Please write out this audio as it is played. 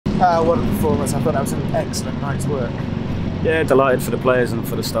What a performance. I thought that was an excellent night's work. Yeah, delighted for the players and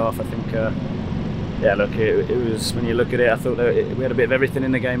for the staff. I think, yeah, look, it was, when you look at it, I thought that we had a bit of everything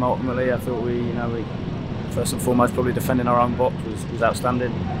in the game ultimately. I thought we first and foremost, probably defending our own box was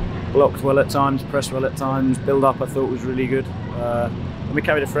outstanding. Blocked well at times, pressed well at times, build up I thought was really good. And we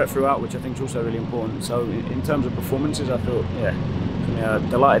carried a threat throughout, which I think is also really important. So in terms of performances, I thought, yeah,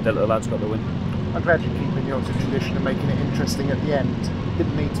 delighted that the lads got the win. I'm glad you're keeping the Oxford tradition and making it interesting at the end.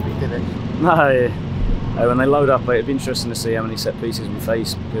 Didn't need to be, did it? No, when they load up, it'd be interesting to see how many set pieces we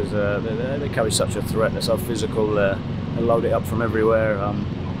face, because they carry such a threat. They're so physical. They load it up from everywhere.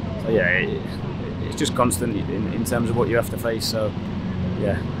 So yeah, it's just constant in terms of what you have to face. So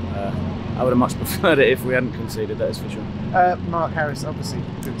yeah, I would have much preferred it if we hadn't conceded. That is for sure. Mark Harris, obviously,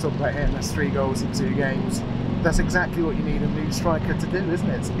 we've talked about him. That's 3 goals in 2 games. That's exactly what you need a new striker to do, isn't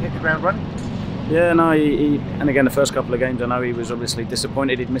it? To hit the ground running. Yeah, no, and again, the first couple of games, I know he was obviously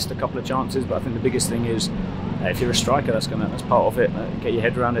disappointed. He'd missed a couple of chances, but I think the biggest thing is, if you're a striker, that's part of it. Get your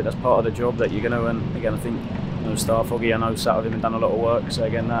head around it. That's part of the job that you're going to. And again, I think Foggy, I know, sat with him and done a lot of work. So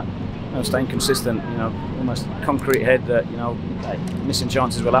again, that staying consistent, almost concrete head that missing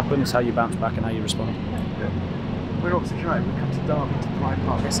chances will happen. It's how you bounce back and how you respond. Yeah. We're Oxford United. We come to Derby, to Pride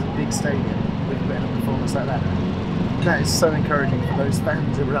Park. It's a big stadium with a bit of a performance like that. That is so encouraging for those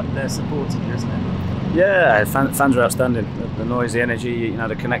fans who are up there supporting you, isn't it? Yeah, fans are outstanding. The noise, the energy,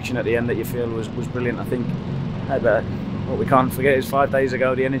 the connection at the end that you feel was brilliant. I think what we can't forget is 5 days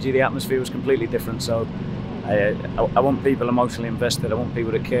ago, the energy, the atmosphere was completely different. So I want people emotionally invested. I want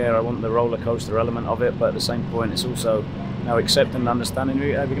people to care. I want the roller coaster element of it. But at the same point, it's also accepting and understanding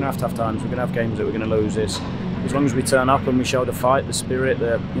we're going to have tough times. We're going to have games that we're going to lose. As long as we turn up and we show the fight, the spirit,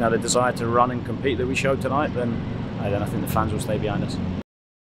 the desire to run and compete that we showed tonight, then I think the fans will stay behind us.